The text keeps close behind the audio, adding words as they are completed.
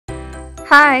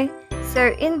Hi!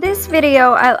 So in this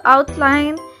video, I'll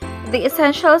outline the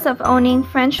essentials of owning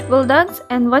French Bulldogs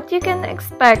and what you can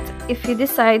expect if you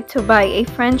decide to buy a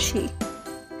Frenchie.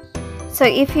 So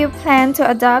if you plan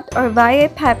to adopt or buy a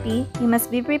puppy, you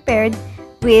must be prepared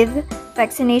with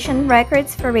vaccination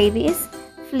records for rabies,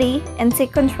 flea and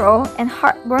tick control, and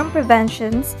heartworm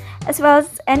preventions, as well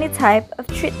as any type of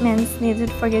treatments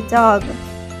needed for your dog.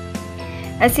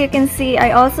 As you can see,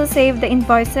 I also saved the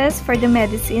invoices for the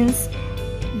medicines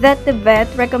that the vet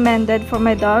recommended for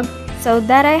my dog so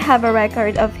that I have a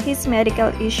record of his medical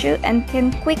issue and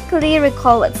can quickly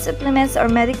recall what supplements or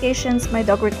medications my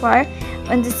dog requires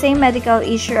when the same medical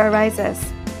issue arises.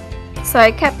 So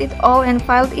I kept it all and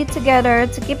filed it together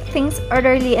to keep things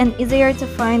orderly and easier to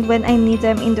find when I need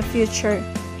them in the future.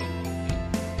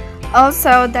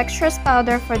 Also, dextrose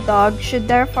powder for dogs should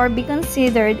therefore be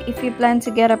considered if you plan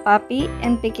to get a puppy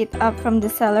and pick it up from the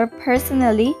seller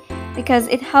personally, because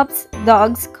it helps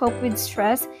dogs cope with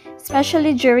stress,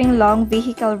 especially during long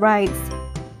vehicle rides.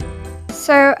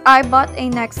 So I bought a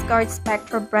NexGard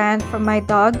Spectra brand for my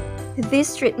dog.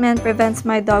 This treatment prevents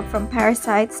my dog from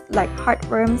parasites like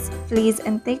heartworms, fleas,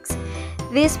 and ticks.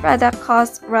 This product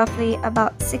costs roughly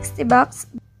about $60,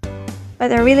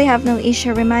 but I really have no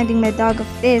issue reminding my dog of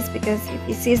this because if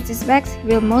he sees this box, he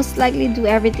will most likely do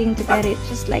everything to get it,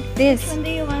 just like this. Which one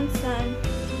do you want, son?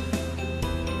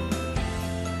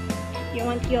 You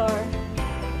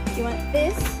want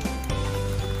this?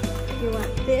 You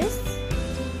want this?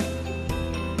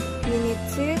 You need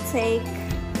to take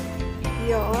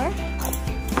your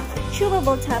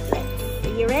chewable tablet.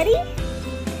 Are you ready?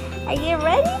 Are you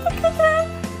ready to cook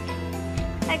them?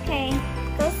 Okay,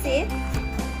 go sit.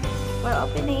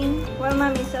 While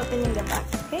mommy's opening the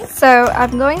box, okay? So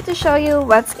I'm going to show you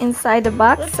what's inside the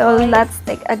box. So let's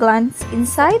take a glance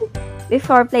inside.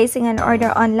 Before placing an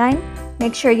order online,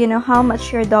 make sure you know how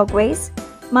much your dog weighs.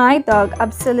 My dog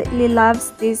absolutely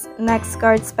loves these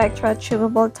NexGard Spectra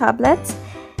chewable tablets.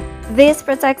 This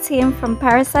protects him from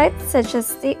parasites such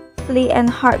as tick, flea, and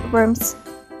heartworms.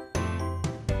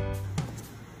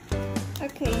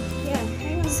 Okay,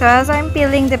 yeah. So as I'm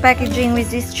peeling the packaging with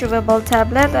this chewable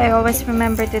tablet, I always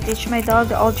remember to teach my dog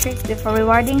the old tricks before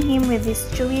rewarding him with this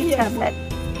chewy tablet.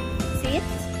 Sit.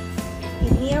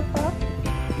 Give me your paw.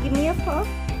 Give me your paw.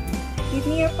 Give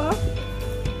me your paw.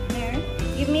 There.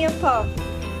 Give me your paw.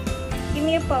 Give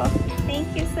me your paw. Thank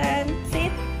you, son.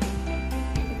 Sit.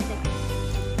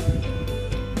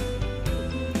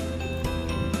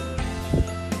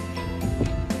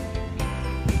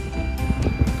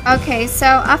 Okay, so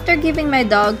after giving my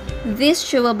dog this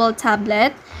chewable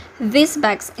tablet, this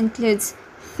box includes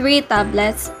 3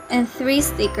 tablets and 3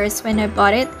 stickers when I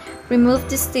bought it. Remove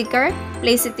the sticker,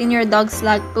 place it in your dog's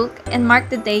logbook, and mark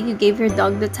the day you gave your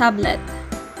dog the tablet.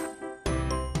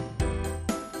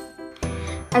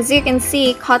 As you can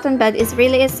see, cotton bed is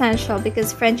really essential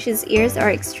because Frenchie's ears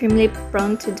are extremely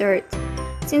prone to dirt.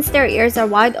 Since their ears are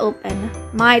wide open,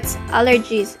 mites,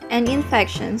 allergies, and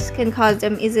infections can cause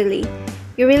them easily.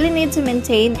 You really need to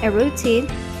maintain a routine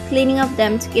cleaning of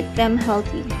them to keep them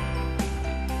healthy.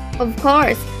 Of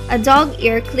course, a dog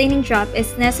ear cleaning drop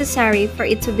is necessary for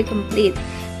it to be complete.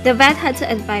 The vet had to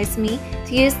advise me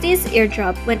to use this ear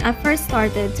drop when I first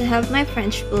started to have my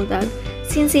French Bulldog,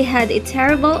 since he had a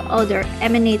terrible odor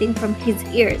emanating from his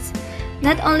ears.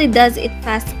 Not only does it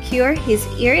fast cure his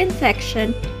ear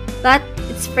infection, but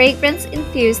its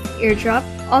fragrance-infused eardrop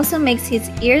also makes his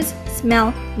ears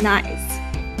smell nice.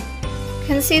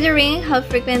 Considering how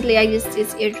frequently I use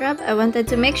this eardrop, I wanted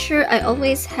to make sure I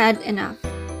always had enough.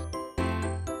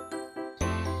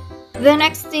 The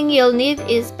next thing you'll need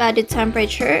is body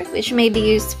temperature, which may be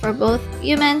used for both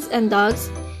humans and dogs.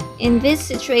 In this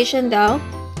situation though,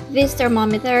 this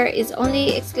thermometer is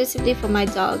only exclusively for my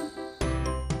dog.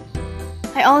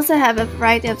 I also have a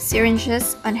variety of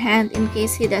syringes on hand in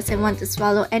case he doesn't want to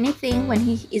swallow anything when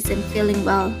he isn't feeling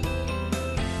well.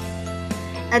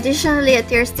 Additionally, a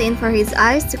tear stain for his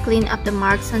eyes to clean up the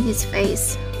marks on his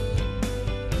face.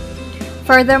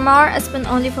 Furthermore, a spoon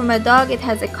only for my dog. It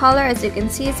has a color, as you can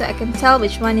see, so I can tell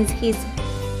which one is his.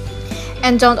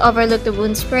 And don't overlook the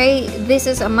wound spray. This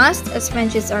is a must, as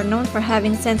Frenchies are known for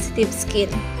having sensitive skin.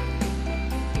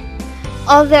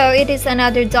 Although it is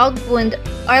another dog wound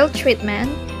oil treatment,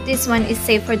 this one is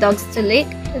safe for dogs to lick.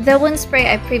 The wound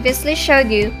spray I previously showed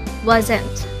you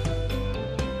wasn't.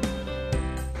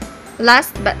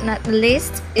 Last but not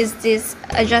least is this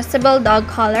adjustable dog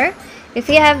collar. If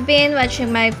you have been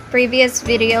watching my previous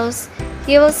videos,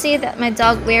 you will see that my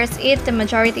dog wears it the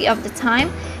majority of the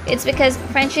time. It's because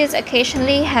Frenchies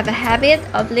occasionally have a habit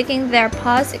of licking their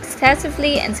paws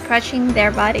excessively and scratching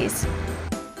their bodies.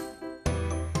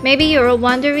 Maybe you're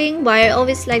wondering why I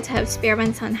always like to have spare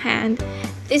ones on hand.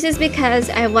 This is because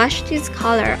I wash this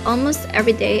color almost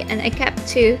every day, and I kept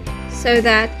two so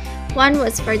that one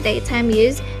was for daytime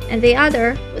use and the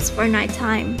other was for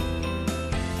nighttime.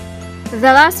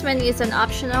 The last one is an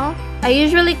optional. I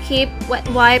usually keep wet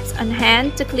wipes on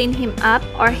hand to clean him up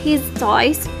or his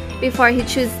toys before he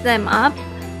chews them up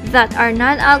that are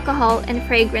non-alcohol and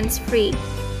fragrance free.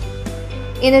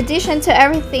 In addition to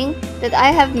everything that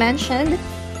I have mentioned,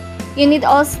 you need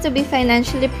also to be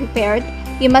financially prepared.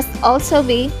 You must also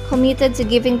be committed to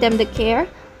giving them the care,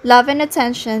 love, and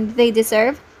attention they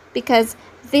deserve, because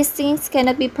these things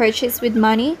cannot be purchased with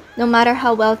money, no matter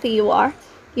how wealthy you are.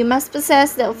 You must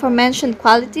possess the aforementioned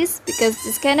qualities because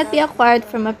this cannot be acquired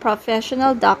from a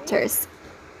professional doctors.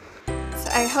 So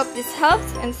I hope this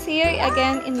helps, and see you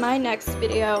again in my next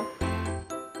video.